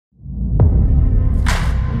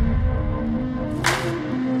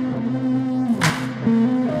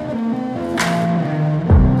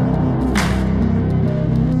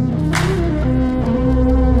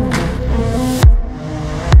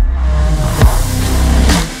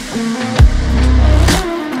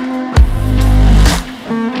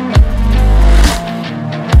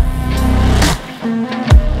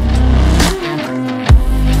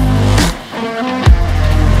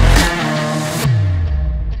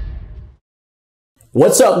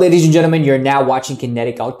What's up, ladies and gentlemen? You're now watching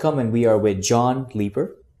Kinetic Outcome, and we are with John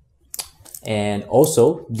Leeper, and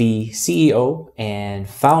also the CEO and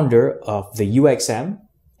founder of the UXM,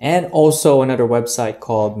 and also another website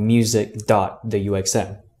called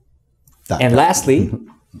music.theuxm. And lastly,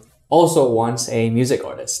 also once a music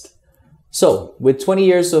artist. So, with 20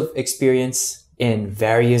 years of experience in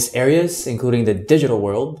various areas, including the digital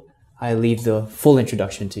world, I leave the full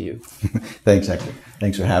introduction to you. Thanks, Hector.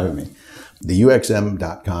 Thanks for having me. The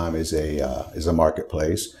UXM.com is a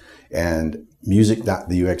marketplace, and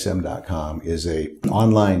music.theuxm.com is an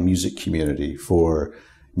online music community for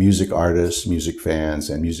music artists, music fans,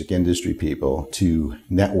 and music industry people to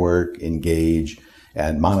network, engage,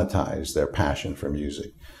 and monetize their passion for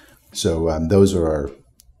music. So those are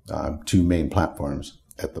our two main platforms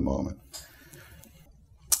at the moment.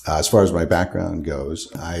 As far as my background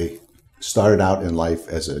goes, I started out in life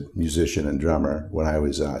as a musician and drummer when I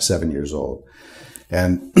was 7 years old.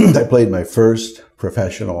 And I played my first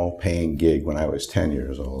professional paying gig when I was 10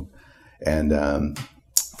 years old. And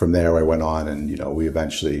from there I went on and, we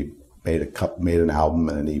eventually made an album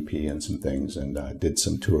and an EP and some things, and did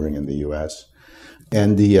some touring in the US.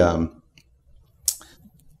 And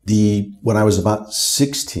when I was about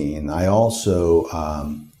 16, I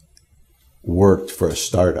also worked for a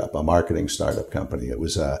startup, a marketing startup company. It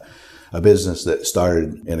was a business that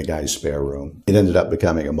started in a guy's spare room. It ended up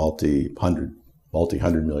becoming a multi-hundred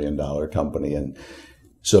million dollar company. And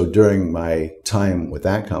so during my time with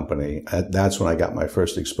that company, that's when I got my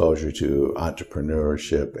first exposure to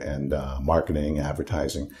entrepreneurship and marketing,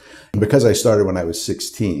 advertising. Because I started when I was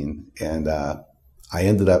 16, and I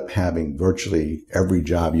ended up having virtually every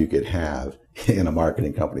job you could have in a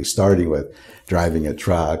marketing company, starting with driving a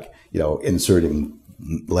truck, inserting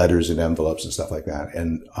letters in envelopes and stuff like that.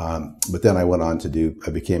 And but then I went on to I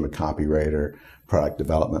became a copywriter, product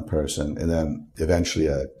development person, and then eventually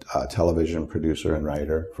a television producer and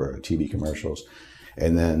writer for TV commercials.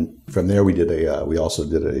 And then from there we also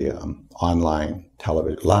did a online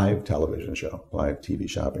live television show, live TV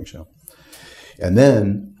shopping show. And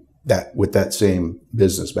then with that same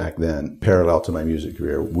business back then, parallel to my music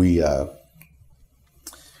career, we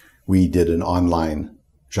did an online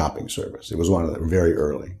shopping service. It was one of the very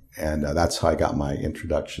early, and that's how I got my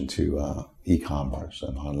introduction to e-commerce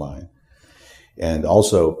and online. And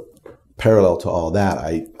also, parallel to all that,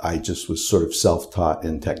 I just was sort of self-taught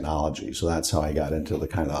in technology. So that's how I got into the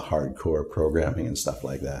kind of hardcore programming and stuff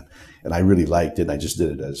like that. And I really liked it. I just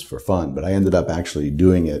did it as for fun, but I ended up actually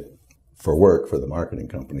doing it for work for the marketing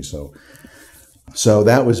company. So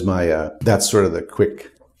that was that's sort of the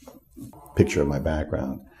quick picture of my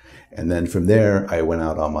background. And then from there, I went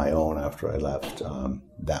out on my own after I left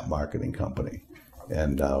that marketing company.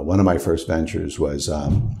 And one of my first ventures was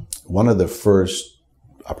one of the first,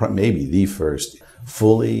 maybe the first,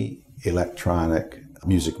 fully electronic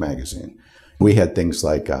music magazine. We had things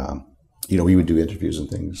like, we would do interviews and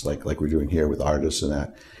things like we're doing here with artists and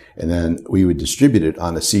that. And then we would distribute it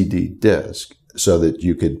on a CD disc so that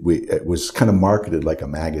it was kind of marketed like a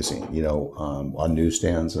magazine, on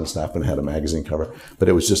newsstands and stuff, and had a magazine cover, but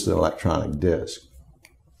it was just an electronic disc.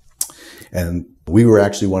 And we were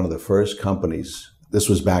actually one of the first companies. This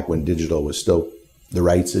was back when digital was still, the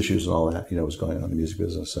rights issues and all that, was going on in the music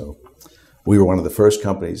business. So we were one of the first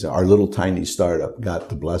companies. Our little tiny startup got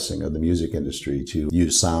the blessing of the music industry to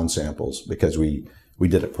use sound samples because we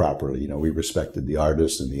did it properly. We respected the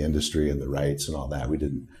artists and the industry and the rights and all that. We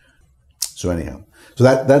didn't. So anyhow, so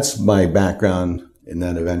that's my background. And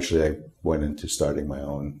then eventually I went into starting my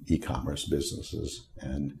own e-commerce businesses,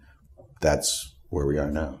 and that's where we are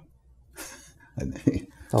now.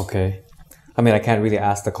 Okay. I can't really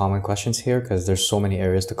ask the common questions here because there's so many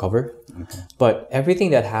areas to cover. Okay. But everything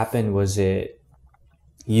that happened, was it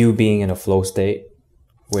you being in a flow state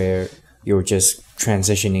where you were just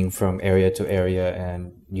transitioning from area to area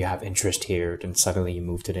and you have interest here, then suddenly you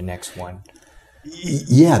move to the next one?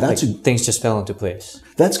 Yeah, things just fell into place.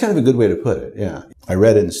 That's kind of a good way to put it, yeah. I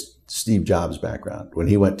read in Steve Jobs' background, when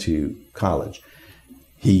he went to college,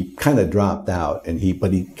 he kind of dropped out,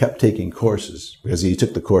 but he kept taking courses because he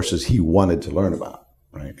took the courses he wanted to learn about,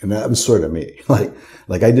 right? And that was sort of me.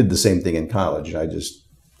 Like I did the same thing in college. I just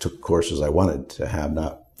took courses I wanted to have,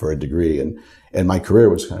 not for a degree. And my career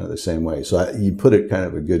was kind of the same way. So you put it kind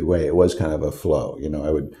of a good way. It was kind of a flow,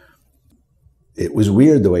 it was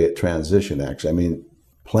weird the way it transitioned, actually.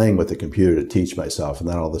 Playing with the computer to teach myself, and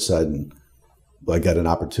then all of a sudden, I got an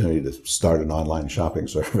opportunity to start an online shopping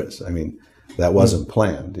service. That wasn't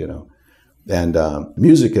planned, And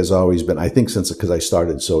music has always been, I think because I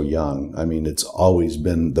started so young, it's always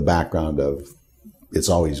been the background of, it's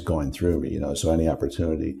always going through me, So any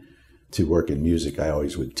opportunity to work in music, I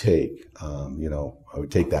always would take. I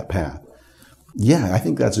would take that path. Yeah, I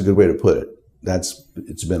think that's a good way to put it.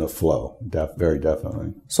 It's been a flow, very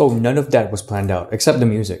definitely. So none of that was planned out except the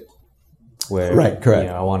music, where right, correct.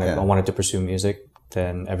 I wanted to pursue music.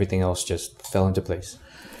 Then everything else just fell into place.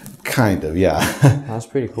 Kind of, yeah. That's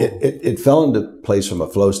pretty cool. It fell into place from a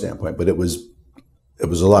flow standpoint, but it was a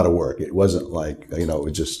lot of work. It wasn't like it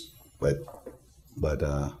was just, but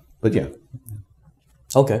yeah.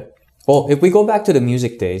 Okay. Well, if we go back to the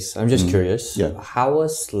music days, I'm just curious. Yeah. How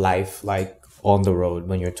was life like on the road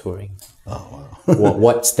when you're touring? Oh, wow.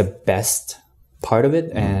 What's the best part of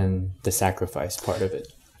it and the sacrifice part of it?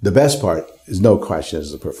 The best part is no question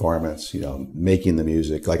is the performance, making the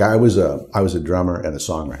music. Like I was a drummer and a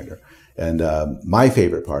songwriter. And my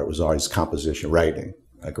favorite part was always composition, writing,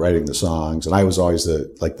 like writing the songs. And I was always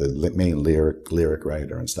the main lyric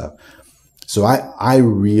writer and stuff. So I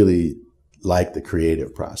really liked the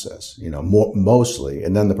creative process, mostly.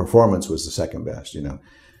 And then the performance was the second best, And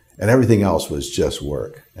everything else was just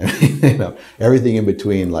work. Everything in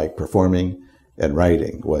between, like performing and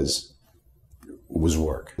writing was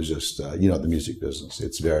work. It was just, the music business.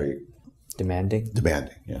 It's very demanding.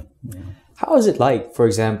 Demanding, yeah. How is it like, for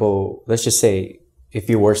example, let's just say if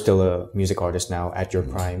you were still a music artist now at your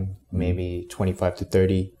prime, maybe 25 to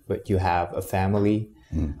 30, but you have a family,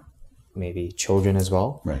 maybe children as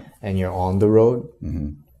well, right, and you're on the road.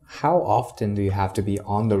 How often do you have to be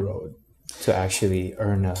on the road to actually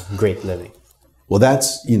earn a great living? Well,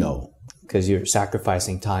 that's, because you're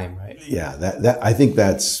sacrificing time, right? Yeah, that I think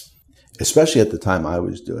that's, especially at the time I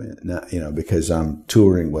was doing it, because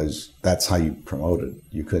touring that's how you promoted.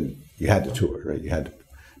 You had to tour, right? You had to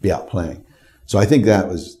be out playing. So I think that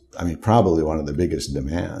was, probably one of the biggest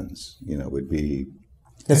demands, would be.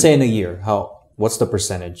 Let's say in a year, what's the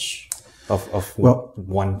percentage of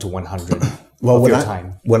 1 to 100 of your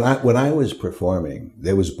time? When I was performing,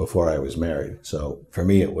 it was before I was married. So for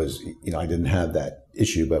me, it was, I didn't have that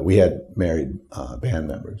issue, but we had married band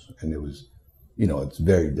members, and it was, it's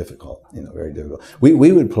very difficult, very difficult.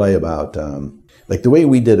 We would play about, the way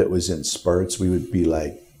we did it was in spurts. We would be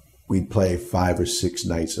we'd play 5 or 6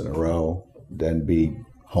 nights in a row, then be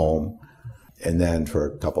home, and then for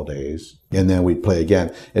a couple days, and then we'd play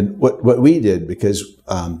again. And what we did, because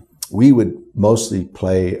we would mostly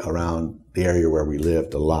play around the area where we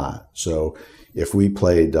lived a lot. So if we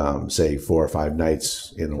played, say, 4 or 5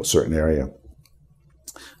 nights in a certain area,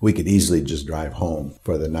 we could easily just drive home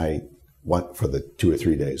for the night, for the 2 or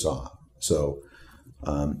 3 days off. So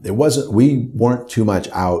we weren't too much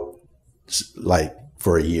out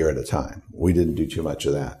for a year at a time. We didn't do too much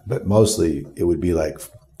of that, but mostly it would be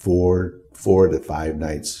 4 to 5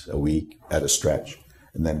 nights a week at a stretch,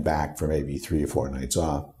 and then back for maybe 3 or 4 nights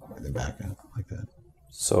off, and then back out like that.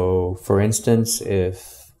 So for instance,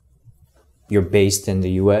 if you're based in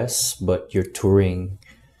the US, but you're touring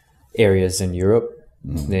areas in Europe,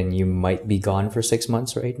 then you might be gone for 6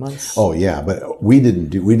 months or 8 months. Oh yeah, but we didn't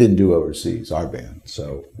do overseas, our band.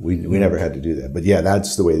 So we never had to do that. But yeah,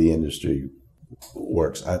 that's the way the industry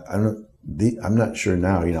works. I'm not sure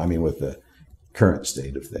now. With the current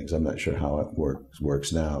state of things, I'm not sure how it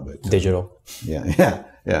works now. But digital. Yeah.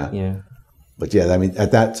 But yeah,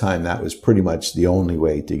 at that time, that was pretty much the only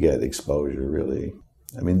way to get exposure. Really,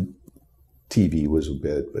 TV was a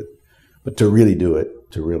bit, but to really do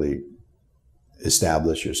it, to really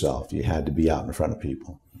establish yourself, you had to be out in front of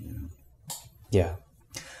people. Yeah.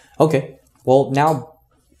 Okay. Well, now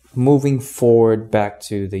moving forward back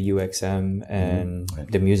to the UXM and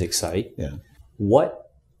the music site. Yeah.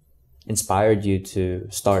 What inspired you to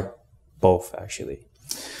start both, actually?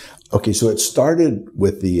 Okay, so it started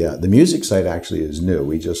with the music site. Actually is new.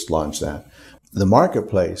 We just launched that. The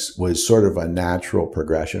marketplace was sort of a natural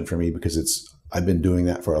progression for me because I've been doing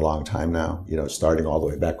that for a long time now, starting all the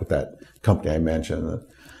way back with that company I mentioned.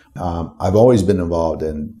 I've always been involved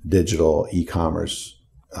in digital e-commerce,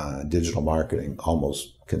 digital marketing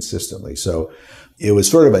almost consistently. So it was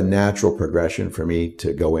sort of a natural progression for me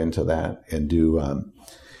to go into that and do,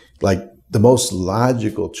 the most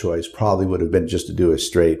logical choice probably would have been just to do a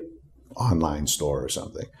straight online store or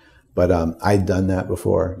something. But I'd done that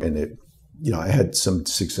before, and I had some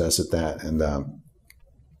success at that. And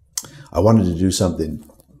I wanted to do something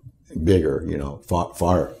bigger,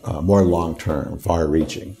 far more long-term,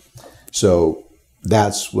 far-reaching. So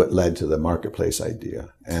that's what led to the marketplace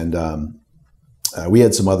idea. And we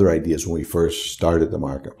had some other ideas when we first started the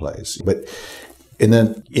marketplace. And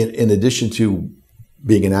then in addition to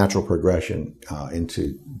being a natural progression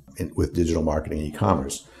with digital marketing and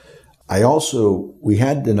e-commerce, we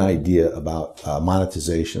had an idea about a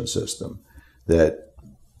monetization system that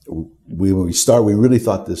when we started, we really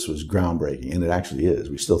thought this was groundbreaking, and it actually is.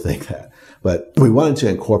 We still think that. But we wanted to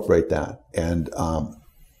incorporate that, and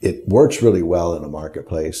it works really well in a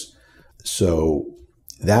marketplace. So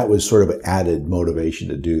that was sort of added motivation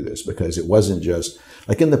to do this, because it wasn't just,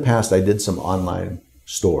 like in the past, I did some online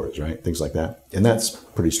stores, right? Things like that. And that's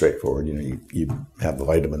pretty straightforward. You know, you have the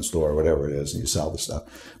vitamin store or whatever it is, and you sell the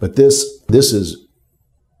stuff. But this is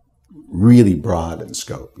really broad in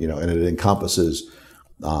scope, you know, and it encompasses,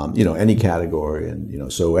 you know, any category. And, you know,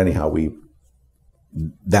 so anyhow,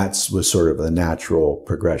 that was sort of a natural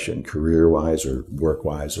progression, career-wise or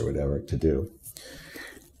work-wise or whatever, to do.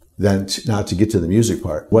 Then now to get to the music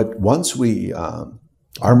part, once we,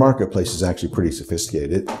 our marketplace is actually pretty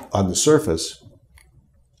sophisticated on the surface,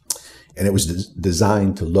 and it was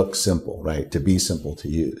designed to look simple, right? To be simple to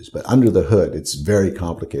use. But under the hood, it's very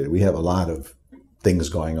complicated. We have a lot of things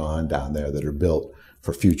going on down there that are built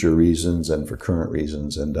for future reasons and for current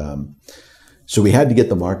reasons. And so we had to get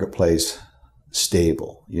the marketplace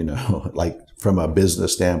stable, you know, like from a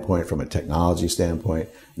business standpoint, from a technology standpoint,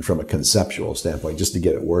 and from a conceptual standpoint, just to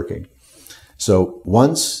get it working. So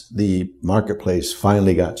once the marketplace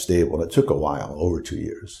finally got stable, and it took a while, over 2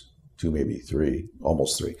 years, 2, maybe 3,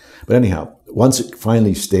 almost 3. But anyhow, once it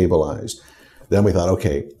finally stabilized, then we thought,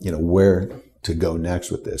 okay, you know, where to go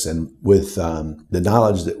next with this? And with the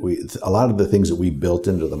knowledge that a lot of the things that we built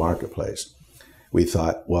into the marketplace, we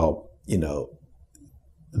thought, well, you know,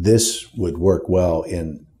 this would work well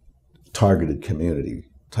in targeted community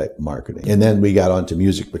type marketing. And then we got onto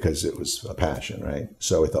music because it was a passion, right?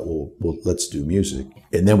 So we thought, well, let's do music.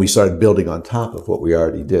 And then we started building on top of what we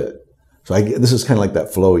already did. So this is kind of like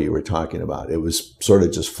that flow you were talking about. It was sort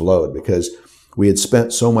of just flowed because we had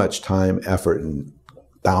spent so much time, effort, and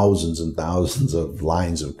thousands and thousands of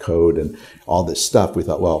lines of code and all this stuff. We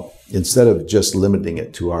thought, well, instead of just limiting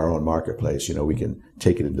it to our own marketplace, you know, we can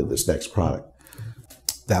take it into this next product.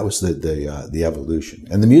 That was the evolution.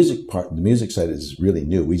 And the music part, the music side is really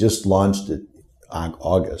new. We just launched it on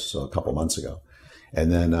August, so a couple months ago.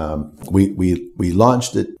 And then we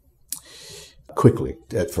launched it quickly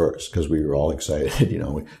at first because we were all excited. You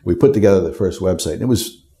know, we put together the first website, and it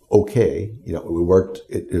was okay. You know, we worked.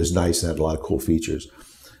 It was nice and had a lot of cool features,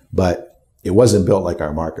 but it wasn't built like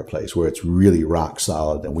our marketplace where it's really rock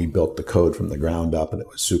solid. And we built the code from the ground up, and it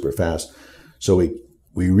was super fast. So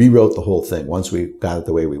we rewrote the whole thing. Once we got it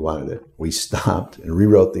the way we wanted it, we stopped and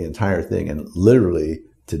rewrote the entire thing. And literally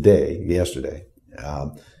yesterday,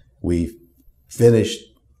 we finished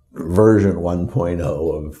version 1.0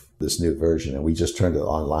 of this new version, and we just turned it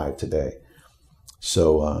on live today.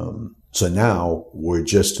 So, so now we're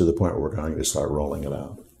just to the point where we're going to start rolling it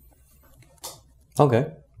out.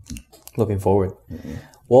 Okay. Looking forward. Mm-hmm.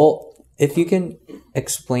 Well, if you can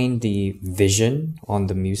explain the vision on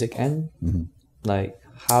the music end, mm-hmm. like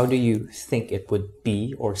how do you think it would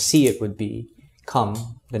be or see it would be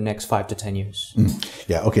come the next 5 to 10 years?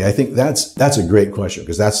 Mm-hmm. Yeah. Okay. I think that's a great question,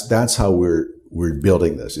 because that's how we're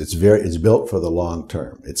building this. It's built for the long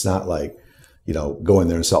term. It's not like, you know, go in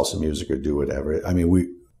there and sell some music or do whatever. I mean,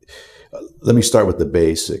 let me start with the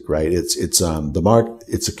basic, right? It's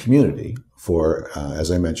a community for,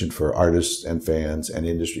 as I mentioned, for artists and fans and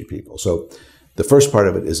industry people. So the first part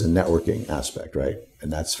of it is a networking aspect, right?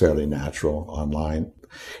 And that's fairly natural online.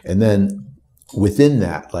 And then within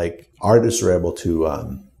that, like, artists are able to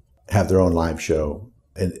have their own live show,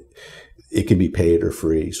 and it can be paid or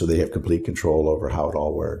free. So they have complete control over how it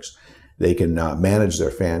all works. They can manage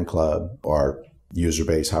their fan club or user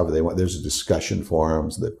base however they want. There's a discussion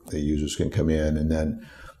forums that the users can come in, and then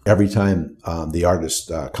every time the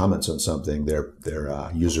artist comments on something, their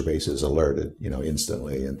user base is alerted, you know,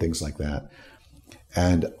 instantly, and things like that.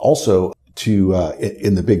 And also,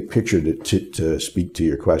 in the big picture, to speak to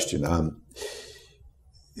your question,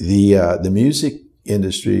 the music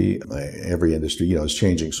industry, every industry, you know, is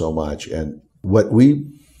changing so much. And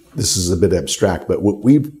this is a bit abstract, but what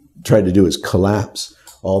we've tried to do is collapse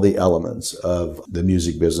all the elements of the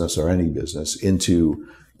music business or any business into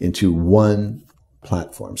one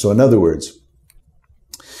platform. So in other words,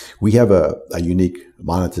 we have a unique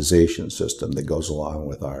monetization system that goes along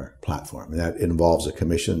with our platform. And that involves a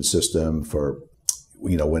commission system for,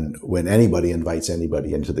 you know, when anybody invites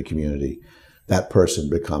anybody into the community, that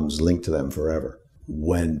person becomes linked to them forever.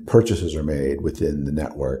 When purchases are made within the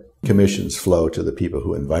network, commissions flow to the people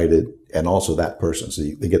who invited and also that person. So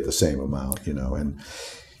they get the same amount, you know, and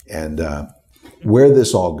where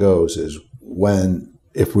this all goes is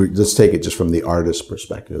let's take it just from the artist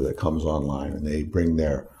perspective that comes online and they bring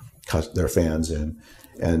their fans in.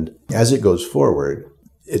 And as it goes forward,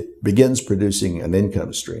 it begins producing an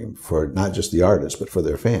income stream for not just the artists, but for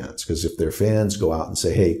their fans. Because if their fans go out and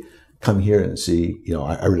say, hey, come here and see, you know,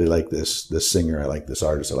 I really like this singer, I like this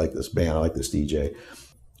artist, I like this band, I like this DJ,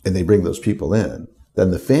 and they bring those people in, then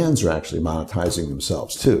the fans are actually monetizing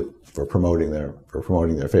themselves too for promoting their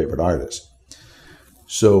favorite artist.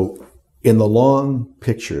 So in the long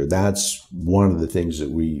picture, that's one of the things that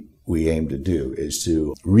we aim to do, is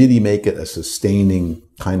to really make it a sustaining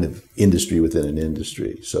kind of industry within an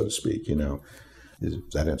industry, so to speak, you know. Does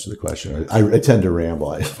that answer the question? I tend to ramble.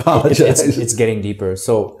 I apologize. It's getting deeper.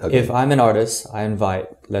 So okay. If I'm an artist, I invite,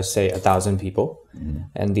 let's say, 1,000 people,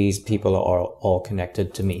 and these people are all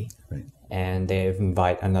connected to me. Right. And they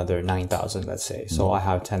invite another 9,000, let's say. So I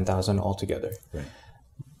have 10,000 altogether. Right.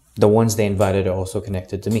 The ones they invited are also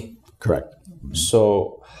connected to me. Correct.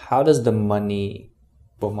 So how does the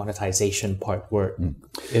monetization part work?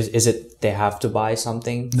 Is it they have to buy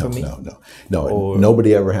something from me? No. Or,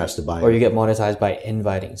 nobody ever has to buy it. Or you get monetized by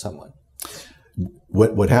inviting someone.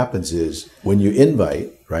 What happens is when you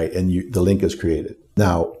invite, right, and the link is created.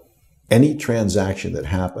 Now, any transaction that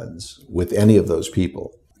happens with any of those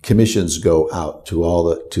people, commissions go out to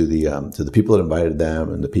to the people that invited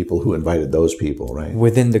them and the people who invited those people, right?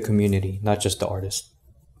 Within the community, not just the artist.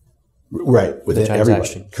 Right, within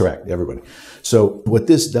everybody. Correct, everybody. So what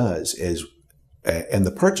this does is, and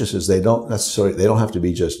the purchases, they don't have to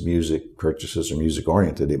be just music purchases or music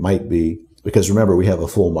oriented. It might be, because remember, we have a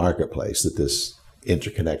full marketplace that this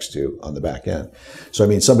interconnects to on the back end. So I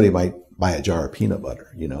mean, somebody might buy a jar of peanut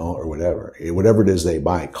butter, you know, or whatever it is they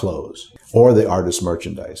buy, clothes, or the artist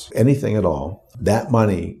merchandise, anything at all. That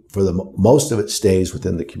money, for most of it, stays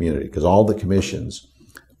within the community, because all the commissions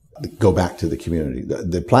go back to the community.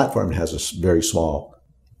 The platform has a very small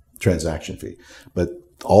transaction fee, but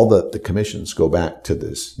all the commissions go back to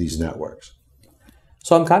these networks.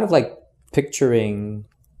 So I'm kind of like picturing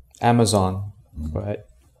Amazon, right?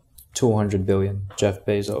 200 billion, Jeff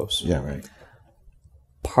Bezos. Yeah, right.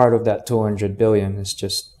 Part of that 200 billion is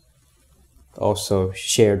just also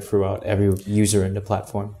shared throughout every user in the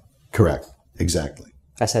platform. Correct. Exactly.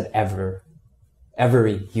 I said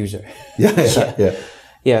every user. Yeah.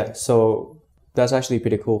 Yeah, so that's actually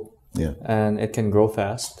pretty cool. Yeah. And it can grow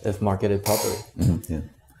fast if marketed properly. Yeah.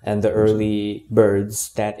 And the early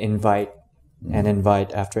birds that invite and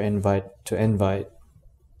invite after invite to invite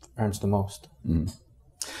earns the most.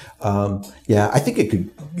 Yeah, I think it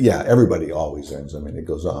could, everybody always earns. I mean, it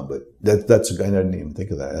goes on, but that's, I didn't even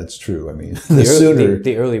think of that. That's true. I mean,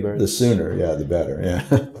 the early birds. The sooner, the better, yeah.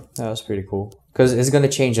 That's pretty cool. Because it's going to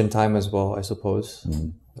change in time as well, I suppose.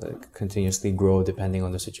 Like continuously grow depending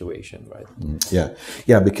on the situation, right?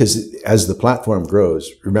 Yeah, because as the platform grows,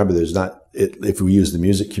 remember, if we use the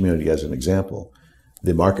music community as an example,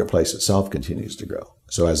 the marketplace itself continues to grow.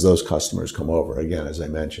 So as those customers come over, again, as I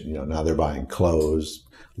mentioned, you know, now they're buying clothes,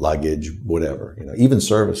 luggage, whatever, you know, even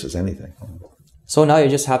services, anything. So now you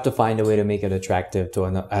just have to find a way to make it attractive to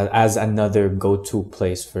as another go-to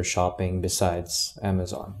place for shopping besides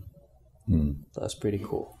Amazon. That's pretty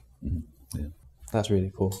cool. Yeah. That's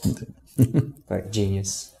really cool. Like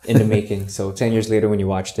genius in the making. So 10 years later when you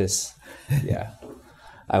watch this,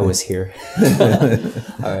 I was here.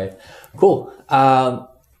 All right, cool.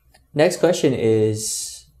 Next question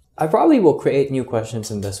is, I probably will create new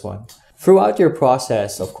questions in this one. Throughout your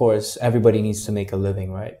process, of course, everybody needs to make a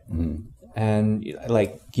living, right? And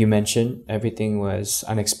like you mentioned, everything was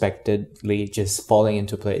unexpectedly just falling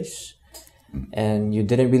into place. And you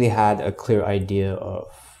didn't really have a clear idea of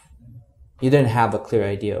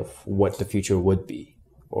what the future would be.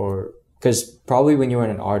 Or because probably when you were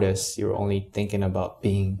an artist, you were only thinking about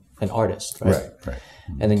being an artist, right? Right.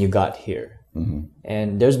 And then you got here.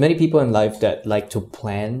 And there's many people in life that like to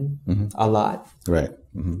plan a lot, right?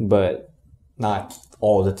 But not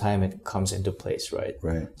all the time it comes into place, right?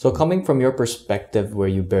 Right. So coming from your perspective where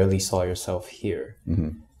you barely saw yourself here,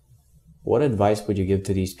 what advice would you give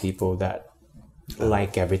to these people that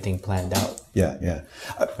like everything planned out? Yeah.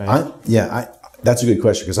 Right? That's a good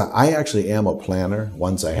question, because I actually am a planner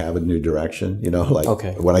once I have a new direction, you know,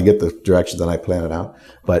 like when I get the direction, then I plan it out.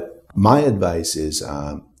 But my advice is,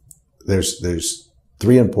 there's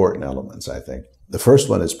three important elements, I think. The first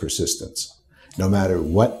one is persistence. No matter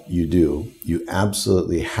what you do, you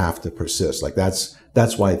absolutely have to persist. Like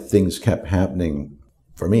that's why things kept happening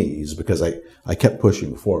for me, is because I kept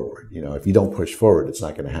pushing forward. You know, if you don't push forward, it's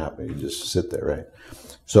not going to happen. You just sit there, right?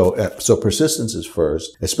 So persistence is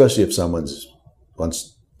first, especially if someone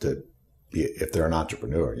wants to be, if they're an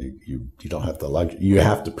entrepreneur, you don't have the luxury, you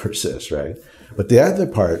have to persist, right? But the other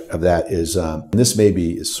part of that is, and this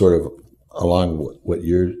maybe is sort of along what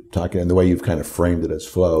you're talking, and the way you've kind of framed it as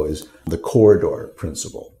flow, is the corridor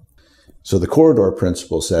principle. So the corridor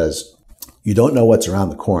principle says you don't know what's around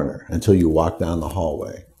the corner until you walk down the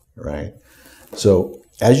hallway, right? So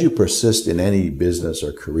as you persist in any business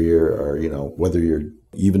or career, or, you know, whether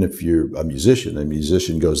even if you're a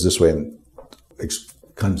musician goes this way and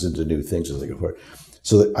comes into new things as they go forward.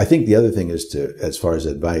 So I think the other thing is as far as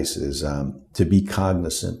advice, is to be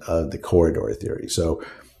cognizant of the corridor theory. So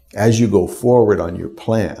as you go forward on your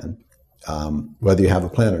plan, whether you have a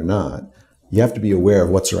plan or not, you have to be aware of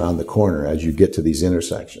what's around the corner as you get to these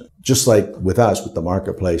intersections. Just like with us, with the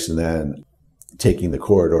marketplace, and then taking the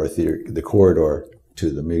corridor theory, the corridor to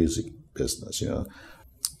the music business, you know.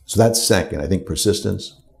 So that's second. I think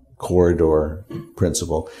persistence, corridor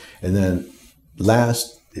principle. And then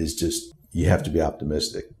last is just, you have to be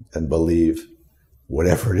optimistic and believe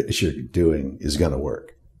whatever it is you're doing is going to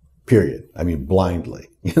work, period. I mean, blindly,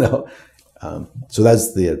 you know. So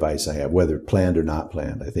that's the advice I have, whether planned or not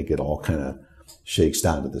planned. I think it all kind of shakes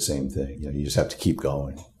down to the same thing. You know, you just have to keep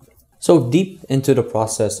going. So deep into the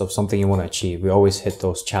process of something you want to achieve, we always hit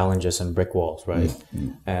those challenges and brick walls, right? Mm-hmm.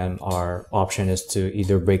 And our option is to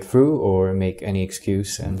either break through or make any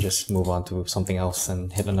excuse and just move on to something else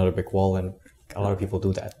and hit another brick wall. And a lot of people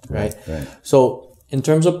do that, right? Right. So in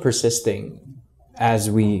terms of persisting, as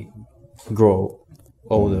we grow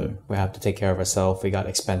older, we have to take care of ourselves. We got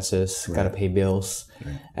expenses, got to pay bills.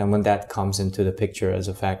 Right. And when that comes into the picture as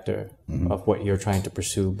a factor of what you're trying to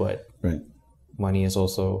pursue, but money is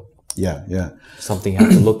also something you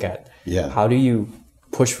have to look at. How do you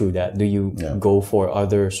push through that? Do you go for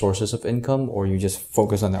other sources of income, or you just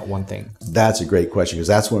focus on that one thing? That's a great question, because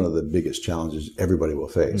that's one of the biggest challenges everybody will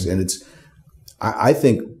face. And I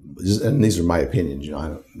think, and these are my opinions, you know, I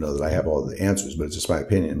don't know that I have all the answers, but it's just my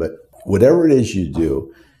opinion. But whatever it is you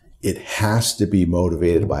do, it has to be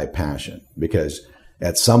motivated by passion, because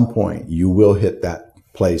at some point you will hit that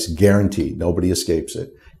place, guaranteed. Nobody escapes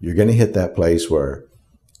it. You're going to hit that place where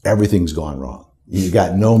everything's gone wrong. You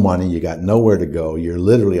got no money. You got nowhere to go. You're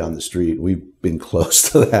literally on the street. We've been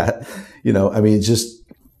close to that. You know, I mean,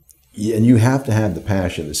 and you have to have the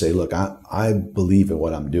passion to say, look, I believe in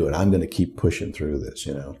what I'm doing. I'm going to keep pushing through this,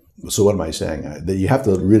 you know. So what am I saying? That you have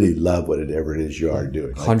to really love whatever it is you are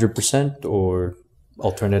doing. 100% or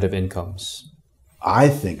alternative incomes? I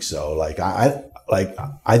think so.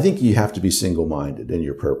 I think you have to be single-minded in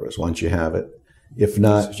your purpose once you have it. If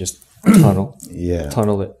not, so just tunnel.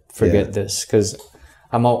 Tunnel it. Forget this. Because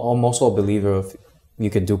I'm also a believer of you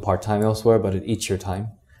could do part-time elsewhere, but it eats your time.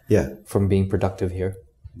 From being productive here.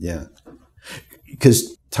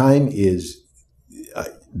 Because time is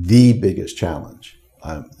the biggest challenge.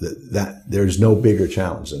 There's no bigger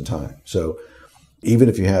challenge than time. So even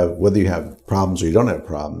if whether you have problems or you don't have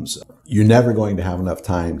problems, you're never going to have enough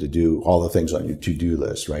time to do all the things on your to-do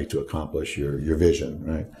list, right? To accomplish your vision,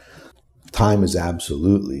 right? Time is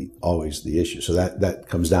absolutely always the issue. So that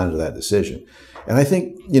comes down to that decision. And I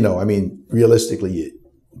think, you know, I mean, realistically,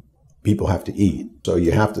 people have to eat. So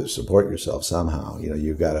you have to support yourself somehow. You know,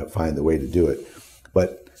 you've got to find the way to do it.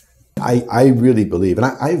 But I really believe, and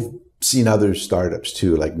I've seen other startups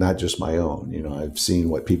too, like not just my own, you know, I've seen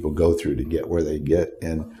what people go through to get where they get.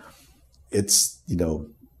 And it's, you know,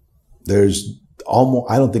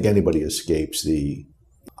 I don't think anybody escapes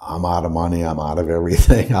I'm out of money, I'm out of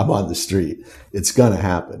everything, I'm on the street. It's going to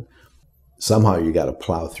happen. Somehow you got to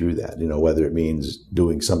plow through that, you know, whether it means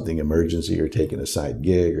doing something emergency or taking a side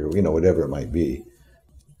gig or, you know, whatever it might be.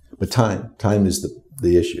 But time is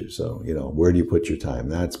the issue. So, you know, where do you put your time?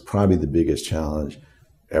 That's probably the biggest challenge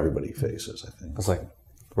everybody faces, I think. It's like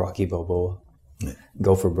Rocky Balboa.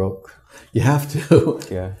 Go for broke. You have to.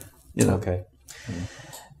 You know. Okay.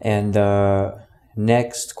 And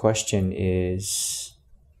next question is,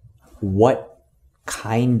 what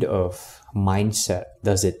kind of mindset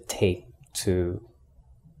does it take to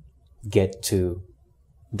get to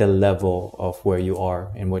the level of where you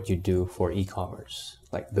are and what you do for e-commerce,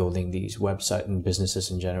 like building these websites and businesses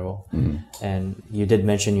in general? And you did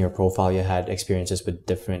mention in your profile you had experiences with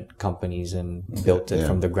different companies and built it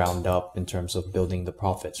from the ground up in terms of building the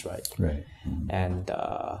profits, right? And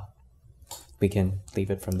we can leave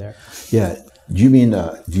it from there. Do you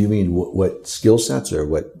mean what skill sets, or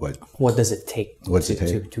what does it take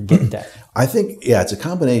to get that? I think it's a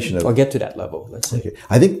combination of, or get to that level, let's say. Okay.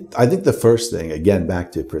 I think the first thing, again,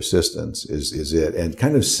 back to persistence is it, and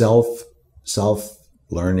kind of self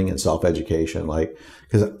learning and self education, like,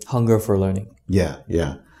 because hunger for learning.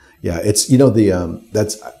 It's, you know,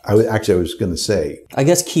 I was going to say, I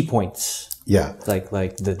guess key points. Do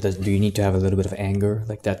you need to have a little bit of anger,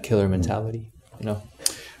 like that killer mentality, you know?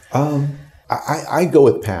 I go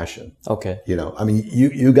with passion. Okay. You know, I mean,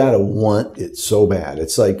 you got to want it so bad.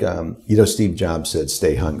 It's like, you know, Steve Jobs said,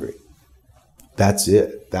 stay hungry. That's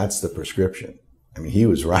it. That's the prescription. I mean, he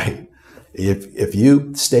was right. If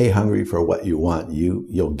you stay hungry for what you want,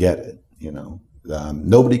 you'll get it, you know.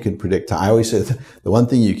 Nobody can predict time. I always say the one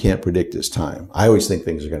thing you can't predict is time. I always think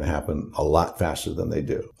things are going to happen a lot faster than they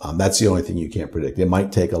do. That's the only thing you can't predict. It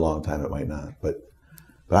might take a long time. It might not. But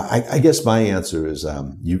I guess my answer is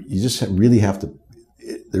you just really have to.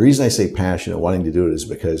 The reason I say passionate, wanting to do it, is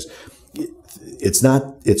because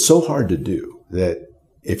it's so hard to do that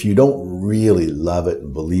if you don't really love it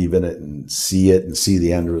and believe in it and see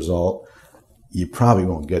the end result, you probably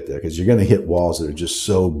won't get there, because you're going to hit walls that are just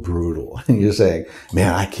so brutal. And you're saying,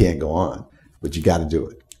 man, I can't go on. But you got to do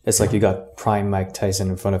it. It's like you got prime Mike Tyson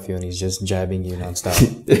in front of you and he's just jabbing you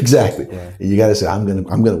nonstop. Exactly. Yeah. And you got to say, I'm going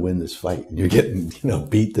to win this fight. And you're getting, you know,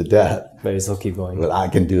 beat to death. But you still keep going. But I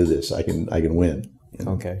can do this. I can win. You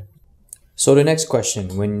know? Okay. So the next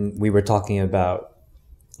question, when we were talking about,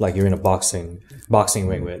 like, you're in a boxing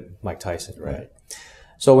ring with Mike Tyson, right?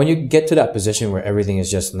 So when you get to that position where everything is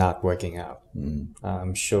just not working out,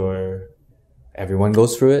 I'm sure everyone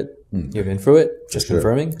goes through it. You've been through it, just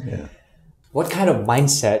confirming. Yeah. What kind of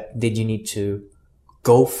mindset did you need to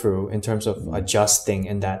go through in terms of adjusting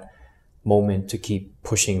in that moment to keep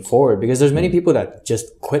pushing forward? Because there's many people that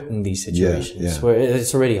just quit in these situations where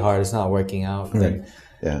it's already hard, it's not working out. Right.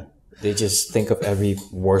 Yeah. They just think of every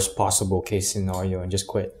worst possible case scenario and just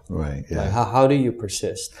quit. Right. Yeah. Like, how do you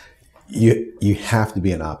persist? You have to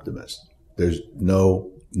be an optimist. There's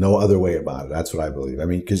no other way about it. That's what I believe. I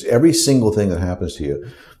mean, because every single thing that happens to you,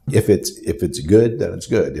 if it's good, then it's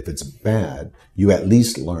good. If it's bad, you at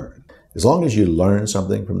least learn. As long as you learn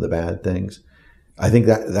something from the bad things, I think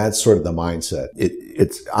that's sort of the mindset.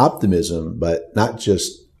 It's optimism, but not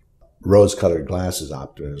just rose-colored glasses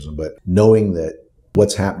optimism, but knowing that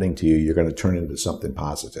what's happening to you, you're going to turn into something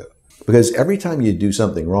positive. Because every time you do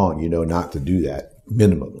something wrong, you know not to do that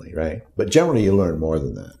minimally, right? But generally you learn more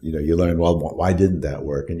than that. You know, you learn, well, why didn't that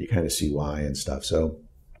work? And you kind of see why and stuff. So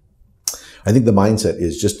I think the mindset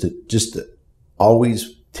is just to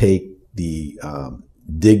always take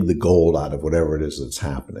dig the gold out of whatever it is that's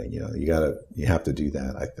happening. You know, you have to do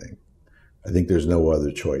that. I think there's no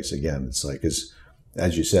other choice. Again, it's like,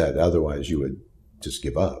 as you said, otherwise you would just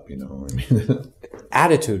give up, you know. I mean,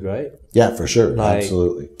 attitude, right? Yeah, for sure. Like,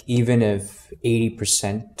 absolutely. Even if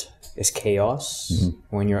 80% is chaos,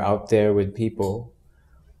 when you're out there with people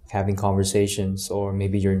having conversations, or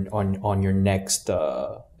maybe you're on your next,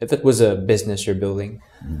 if it was a business you're building,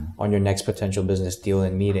 on your next potential business deal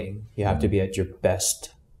and meeting, you have to be at your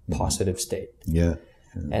best positive state. Yeah.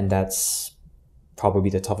 And that's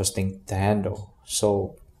probably the toughest thing to handle.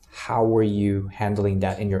 So how were you handling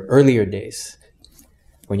that in your earlier days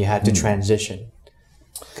when you had to transition?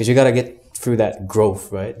 Because you got to get through that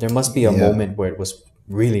growth, right? There must be a moment where it was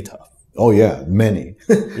really tough. Oh yeah, many.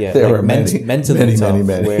 Yeah, there like were mentally tough,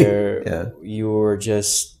 many. where you were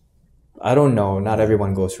just, I don't know, not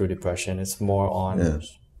everyone goes through depression. It's more on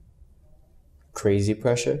crazy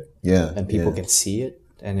pressure. Yeah. And people can see it,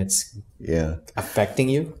 and it's affecting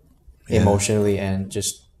you emotionally and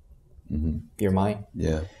just your mind.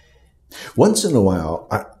 Yeah. Once in a while,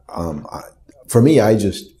 for me, I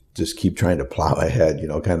just keep trying to plow ahead, you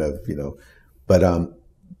know, kind of, you know,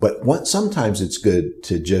 but sometimes it's good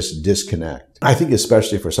to just disconnect. I think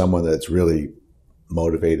especially for someone that's really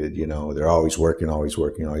motivated, you know, they're always working.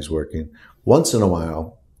 Once in a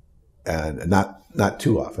while, and not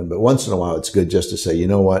too often, but once in a while, it's good just to say, you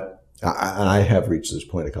know what? And I have reached this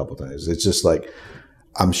point a couple of times. It's just like,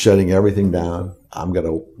 I'm shutting everything down. I'm going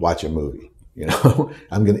to watch a movie. You know,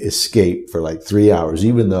 I'm going to escape for like 3 hours,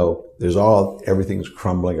 even though everything's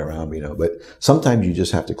crumbling around me, you know, but sometimes you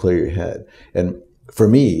just have to clear your head. And for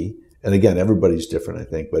me, and again, everybody's different, I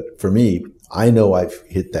think, but for me, I know I've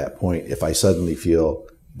hit that point if I suddenly feel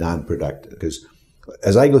non-productive, because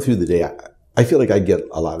as I go through the day, I feel like I get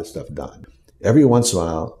a lot of stuff done. Every once in a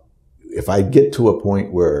while, if I get to a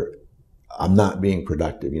point where I'm not being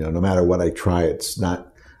productive, you know, no matter what I try,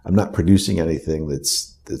 I'm not producing anything that's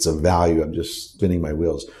of value. I'm just spinning my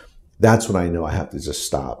wheels. That's when I know I have to just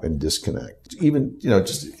stop and disconnect. Even, you know,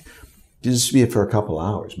 just be it for a couple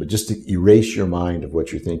hours, but just to erase your mind of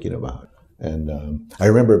what you're thinking about. And I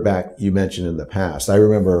remember back, you mentioned in the past, I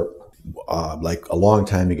remember like a long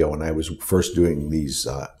time ago when I was first doing these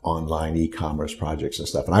online e-commerce projects and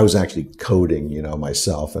stuff, and I was actually coding, you know,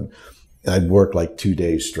 myself, and I'd work like 2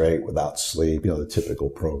 days straight without sleep, you know, the typical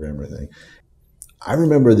programmer thing. I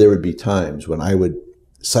remember there would be times when I would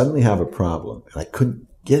suddenly have a problem and I couldn't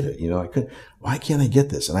get it, you know, why can't I get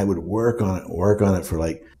this? And I would work on it for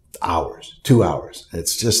like hours, 2 hours. And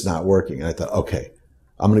it's just not working. And I thought, okay,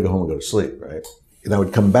 I'm going to go home and go to sleep, right? And I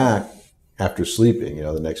would come back after sleeping,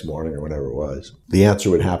 the next morning or whenever it was. The answer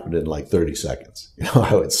would happen in like 30 seconds.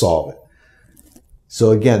 I would solve it.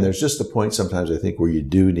 So again, there's just a point sometimes I think where you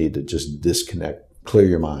do need to just disconnect, clear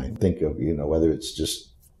your mind. Think of, whether it's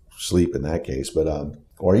just sleep in that case, but,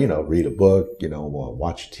 or, read a book,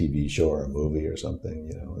 watch a TV show or a movie or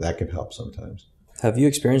something, that can help sometimes. Have you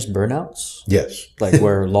experienced burnouts? Yes. Like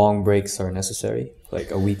where long breaks are necessary,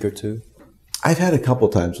 like a week or two? I've had a couple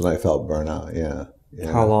times when I felt burnout, yeah.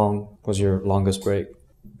 How long was your longest break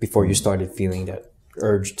before you started feeling that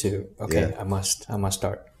urge to, okay, I must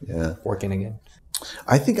start working again?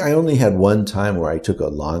 I think I only had one time where I took a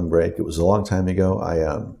long break. It was a long time ago.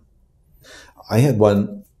 I had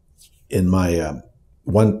one in my,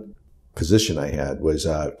 one position I had was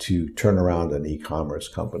to turn around an e-commerce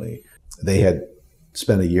company. They had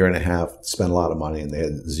spent a year and a half, spent a lot of money, and they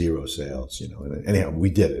had 0 sales, And anyhow,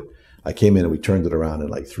 we did it. I came in and we turned it around in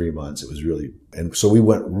like 3 months. It was really, and so we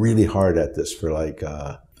went really hard at this for like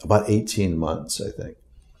about 18 months, I think.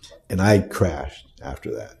 And I crashed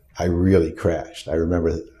after that. I really crashed. I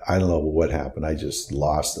remember, I don't know what happened. I just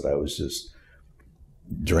lost it. I was just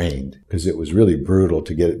drained because it was really brutal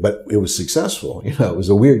to get it, but it was successful. It was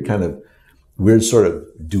a weird sort of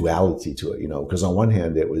duality to it, because on one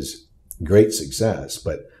hand it was great success,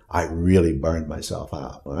 but I really burned myself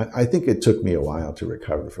out. I think it took me a while to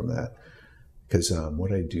recover from that because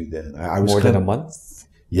what did I do then? I was more than a month?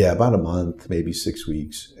 Yeah, about a month, maybe 6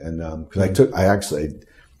 weeks. And because I actually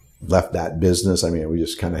left that business. I mean, we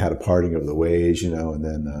just kind of had a parting of the ways, and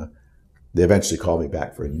then they eventually called me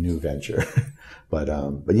back for a new venture. but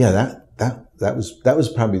yeah, that was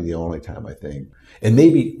probably the only time, I think. And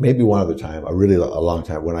maybe one other time, a long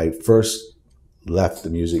time, when I first left the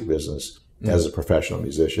music business as a professional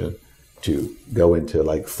musician to go into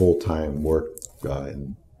like full-time work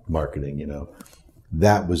in marketing,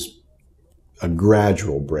 that was a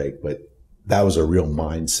gradual break, but that was a real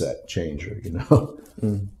mindset changer,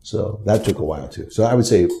 So that took a while too. So I would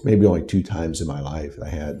say maybe only 2 times in my life I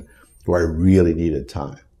had where I really needed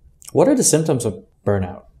time. What are the symptoms of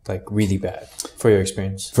burnout, like really bad, for your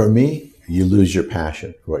experience? For me, you lose your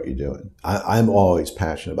passion for what you're doing. I'm always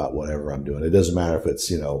passionate about whatever I'm doing. It doesn't matter if it's,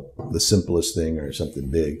 the simplest thing or something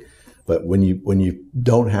big. But when you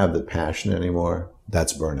don't have the passion anymore,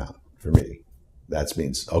 that's burnout for me. That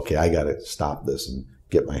means, okay, I got to stop this and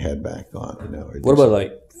get my head back on, What about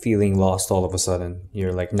like feeling lost all of a sudden?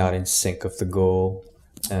 You're like not in sync of the goal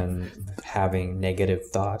and having negative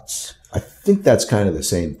thoughts. I think that's kind of the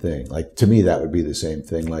same thing. Like to me, that would be the same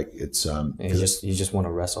thing. Like it's you just want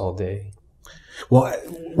to rest all day. Well,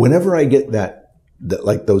 whenever I get that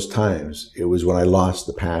like those times, it was when I lost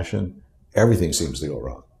the passion. Everything seems to go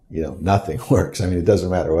wrong. Nothing works. I mean, it doesn't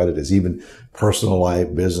matter what it is, even personal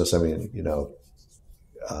life, business. I mean,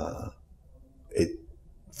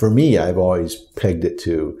 for me, I've always pegged it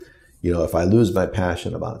to, if I lose my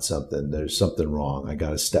passion about something, there's something wrong. I got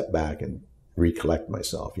to step back and recollect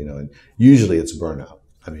myself, and usually it's burnout.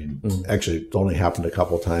 I mean, actually it only happened a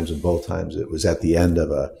couple of times, and both times it was at the end of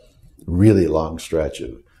a really long stretch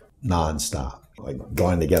of nonstop, like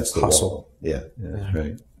going against the wall. Yeah.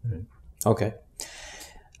 Right.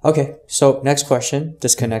 Okay. So next question,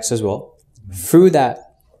 this connects as well. Through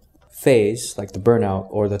that phase, like the burnout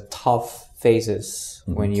or the tough phases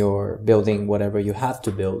when you're building whatever you have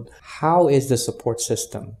to build, how is the support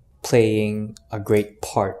system playing a great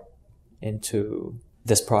part into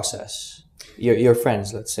this process? Your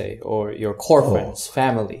friends, let's say, or your core friends,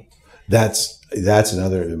 family. That's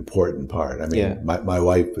another important part. I mean, my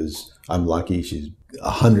wife I'm lucky. She's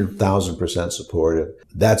 100,000% supportive.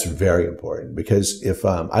 That's very important because if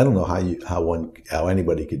I don't know how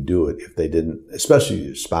anybody could do it if they didn't, especially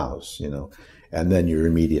your spouse, and then your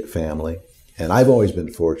immediate family. And I've always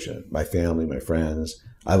been fortunate. My family, my friends,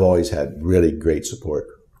 I've always had really great support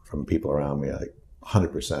from people around me, like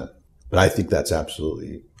 100%. But I think that's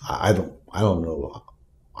absolutely, I don't know.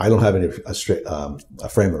 I don't have a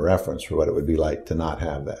frame of reference for what it would be like to not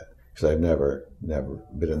have that because I've never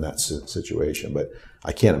been in that situation. But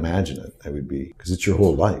I can't imagine it. I would be, because it's your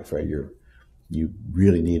whole life, right? You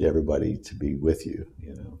really need everybody to be with you,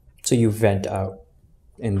 So you vent out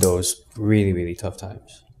in those really, really tough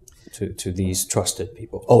times to these trusted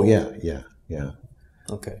people. Oh yeah.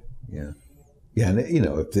 Okay. Yeah, and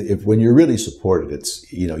if when you're really supported, it's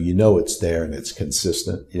it's there and it's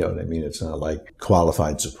consistent. You know what I mean? It's not like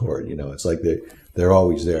qualified support. It's like they're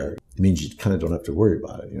always there. It means you kind of don't have to worry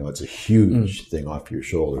about it. It's a huge thing off your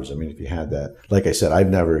shoulders. I mean, if you had that, like I said, I've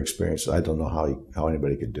never experienced it. I don't know how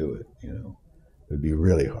anybody could do it. It'd be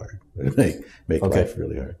really hard. It'd make life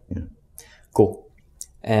really hard. Yeah. Cool.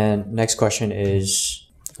 And next question is,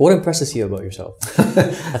 what impresses you about yourself?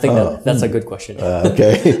 I think that's a good question.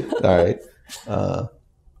 Okay. All right.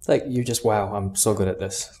 It's like, you're just, wow, I'm so good at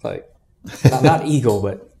this. Like, not ego,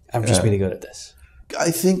 but I'm just really good at this.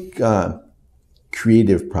 I think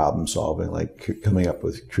creative problem solving, like coming up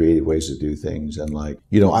with creative ways to do things. And like,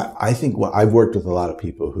 I think I've worked with a lot of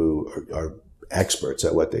people who are experts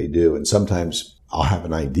at what they do. And sometimes I'll have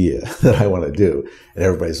an idea that I want to do. And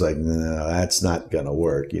everybody's like, no, that's not going to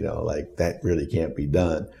work. Like that really can't be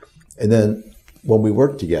done. And then when we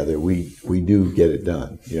work together, we do get it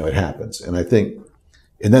done. It happens. And I think,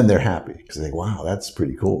 and then they're happy because they think, wow, that's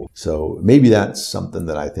pretty cool. So maybe that's something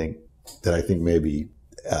that I think maybe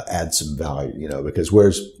adds some value, because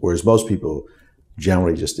whereas most people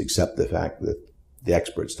generally just accept the fact that the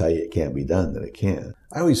experts tell you it can't be done, that it can.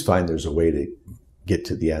 I always find there's a way to get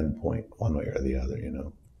to the end point one way or the other,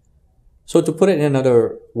 So to put it in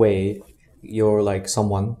another way, you're like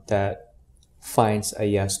someone that finds a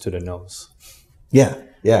yes to the no's. Yeah,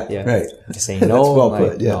 right. Just saying no, well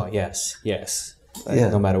like, put, yeah. no, yes.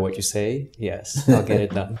 Like, no matter what you say, yes, I'll get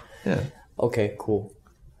it done. Yeah. Okay, cool.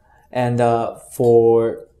 And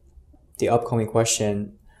for the upcoming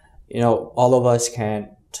question, all of us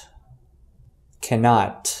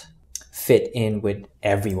cannot fit in with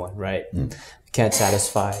everyone, right? We can't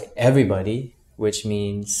satisfy everybody, which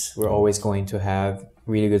means we're always going to have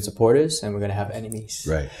really good supporters and we're going to have enemies.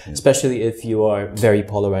 Right. Yeah. Especially if you are very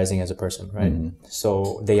polarizing as a person, right?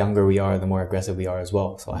 So the younger we are, the more aggressive we are as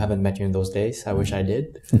well. So I haven't met you in those days. I wish I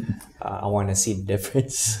did. I want to see the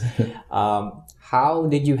difference. How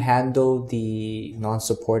did you handle the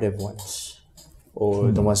non-supportive ones,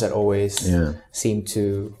 or the ones that always seem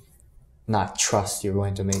to not trust you're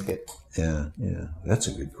going to make it? Yeah, that's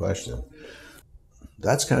a good question.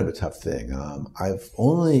 That's kind of a tough thing.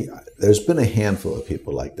 There's been a handful of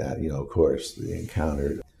people like that, of course, they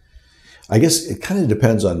encountered. I guess it kind of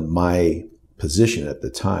depends on my position at the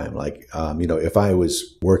time. Like, if I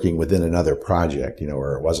was working within another project,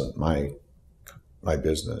 or it wasn't my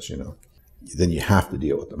business, then you have to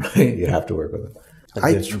deal with them, right? You have to work with them.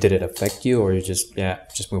 Did it affect you, or you just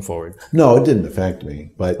move forward? No, it didn't affect me.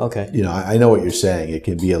 But, okay. I know what you're saying. It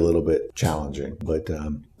can be a little bit challenging. But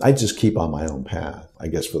I just keep on my own path. I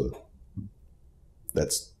guess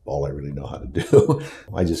that's all I really know how to do.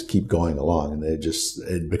 I just keep going along. And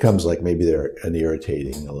it becomes like maybe they're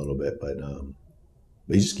irritating a little bit. But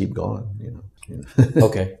you just keep going,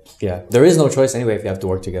 Okay. Yeah. There is no choice anyway if you have to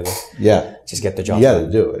work together. Yeah. Just get the job done. You got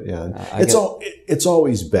to do it. Yeah. It's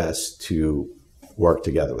always best to work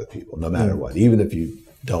together with people, no matter what, even if you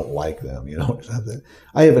don't like them,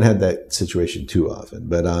 I haven't had that situation too often,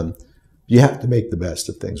 but you have to make the best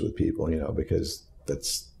of things with people, because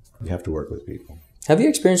you have to work with people. Have you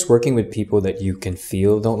experienced working with people that you can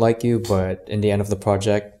feel don't like you, but in the end of the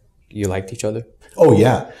project, you liked each other? Oh,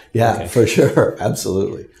 yeah. Yeah, okay. For sure.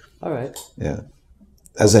 Absolutely. All right. Yeah.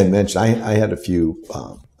 As I mentioned, I had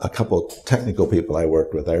a couple technical people I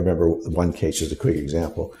worked with. I remember one case, just a quick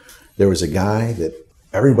example. There was a guy that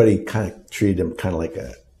everybody kind of treated him kind of like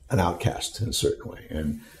an outcast in a certain way.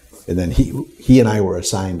 And then he and I were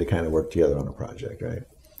assigned to kind of work together on a project, right?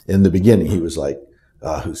 In the beginning, he was like,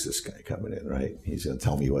 who's this guy coming in, right? He's going to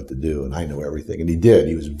tell me what to do, and I know everything. And he did.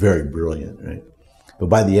 He was very brilliant, right? But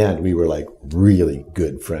by the end, we were like really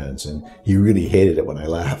good friends, and he really hated it when I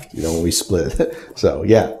left, when we split. So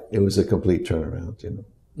yeah, it was a complete turnaround,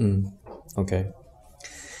 Okay.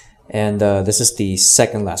 And this is the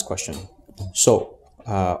second last question. So,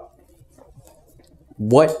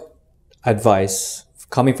 what advice,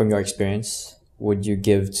 coming from your experience, would you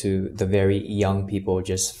give to the very young people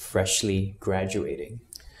just freshly graduating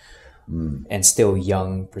and still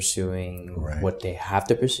young, pursuing what they have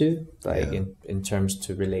to pursue, like in terms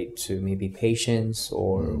to relate to maybe patience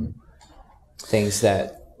or things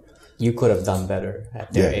that you could have done better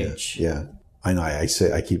at their age? Yeah, I know.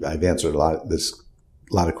 I've answered a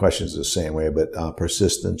lot of questions the same way, but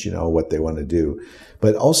persistence, what they want to do.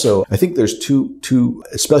 But also, I think there's two,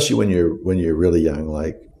 especially when you're really young,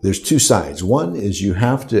 like there's two sides. One is you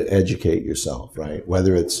have to educate yourself, right?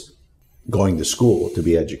 Whether it's going to school to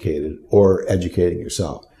be educated or educating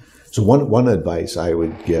yourself. So one advice I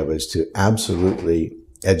would give is to absolutely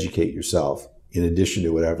educate yourself in addition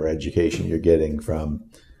to whatever education you're getting from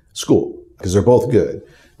school, because they're both good.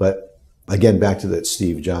 But again, back to that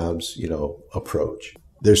Steve Jobs, approach.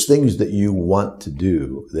 There's things that you want to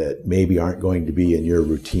do that maybe aren't going to be in your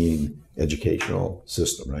routine educational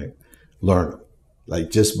system, right? Learn them.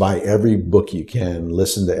 Like just buy every book you can,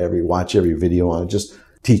 watch every video on it, just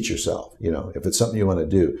teach yourself. If it's something you want to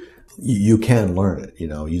do, you can learn it.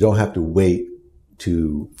 You don't have to wait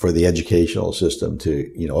for the educational system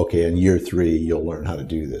to, okay, in year 3, you'll learn how to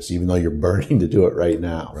do this, even though you're burning to do it right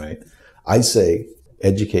now, right? I say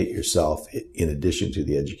educate yourself in addition to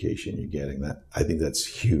the education you're getting. I think that's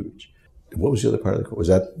huge. What was the other part of the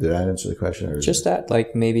question? Did that answer the question? Or just that,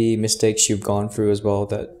 like maybe mistakes you've gone through as well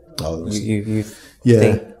that you yeah.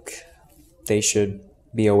 think they should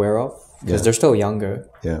be aware of? Because they're still younger,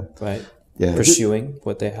 right? Yeah. Pursuing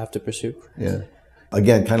what they have to pursue. Yeah.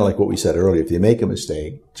 Again, kind of like what we said earlier, if you make a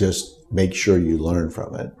mistake, just make sure you learn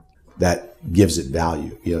from it. That gives it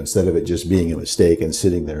value. Instead of it just being a mistake and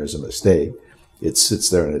sitting there as a mistake, it sits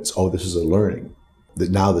there and it's, oh, this is a learning.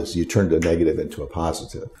 Now you turned a negative into a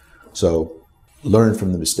positive. So learn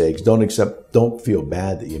from the mistakes. Don't feel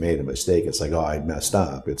bad that you made a mistake. It's like, oh, I messed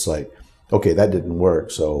up. It's like, okay, that didn't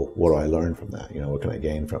work. So what do I learn from that? What can I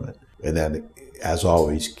gain from it? And then, as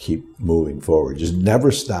always, keep moving forward. Just never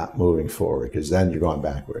stop moving forward, because then you're going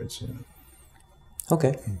backwards.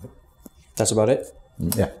 Okay. That's about it?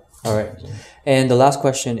 Yeah. All right. And the last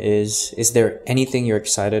question is there anything you're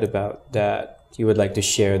excited about that you would like to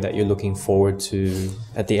share that you're looking forward to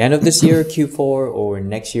at the end of this year, Q4, or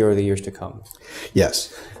next year or the years to come?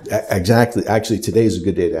 Yes, exactly. Actually, today is a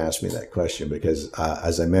good day to ask me that question because,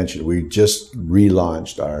 as I mentioned, we just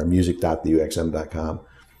relaunched our music.theuxm.com.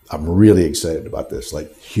 I'm really excited about this,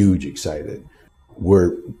 like huge excited.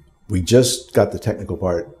 We just got the technical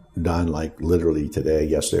part done, like literally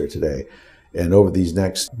yesterday or today. And over these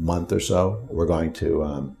next month or so, we're going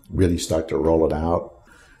to really start to roll it out.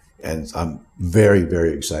 And I'm very,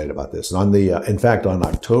 very excited about this. And in fact, on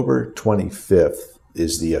October 25th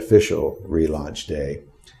is the official relaunch day.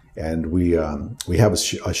 And we have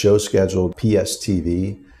a show scheduled.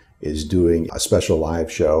 PSTV is doing a special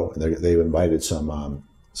live show. And they've invited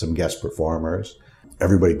some guest performers.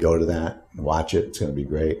 Everybody go to that and watch it. It's going to be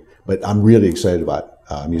great. But I'm really excited about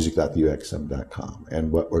music.theuxm.com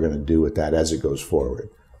and what we're going to do with that as it goes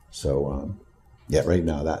forward. So, right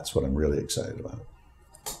now, that's what I'm really excited about.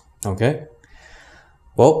 Okay.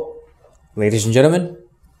 Well, ladies and gentlemen,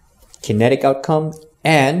 kinetic outcome.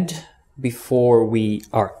 And before we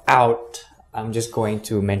are out, I'm just going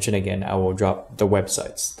to mention again, I will drop the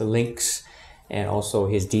websites, the links, and also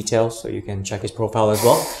his details, so you can check his profile as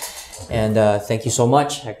well. And thank you so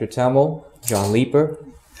much, Hector Tammo, John Leeper.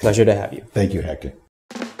 Pleasure to have you. Thank you, Hector.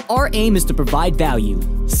 Our aim is to provide value.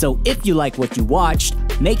 So if you like what you watched,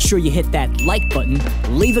 make sure you hit that like button,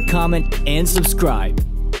 leave a comment, and subscribe.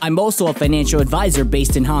 I'm also a financial advisor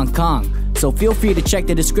based in Hong Kong, so feel free to check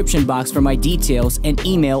the description box for my details and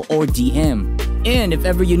email or DM. And if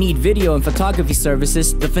ever you need video and photography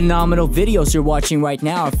services, the phenomenal videos you're watching right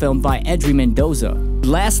now are filmed by Edry Mendoza.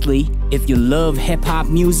 Lastly, if you love hip-hop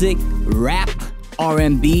music, rap,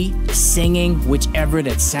 R&B, singing, whichever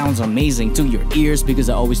that sounds amazing to your ears, because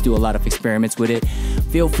I always do a lot of experiments with it,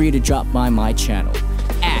 feel free to drop by my channel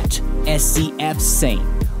at SCF Saint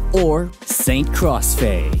or Saint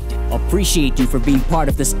Crossfade. Appreciate you for being part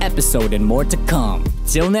of this episode and more to come.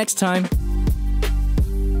 Till next time.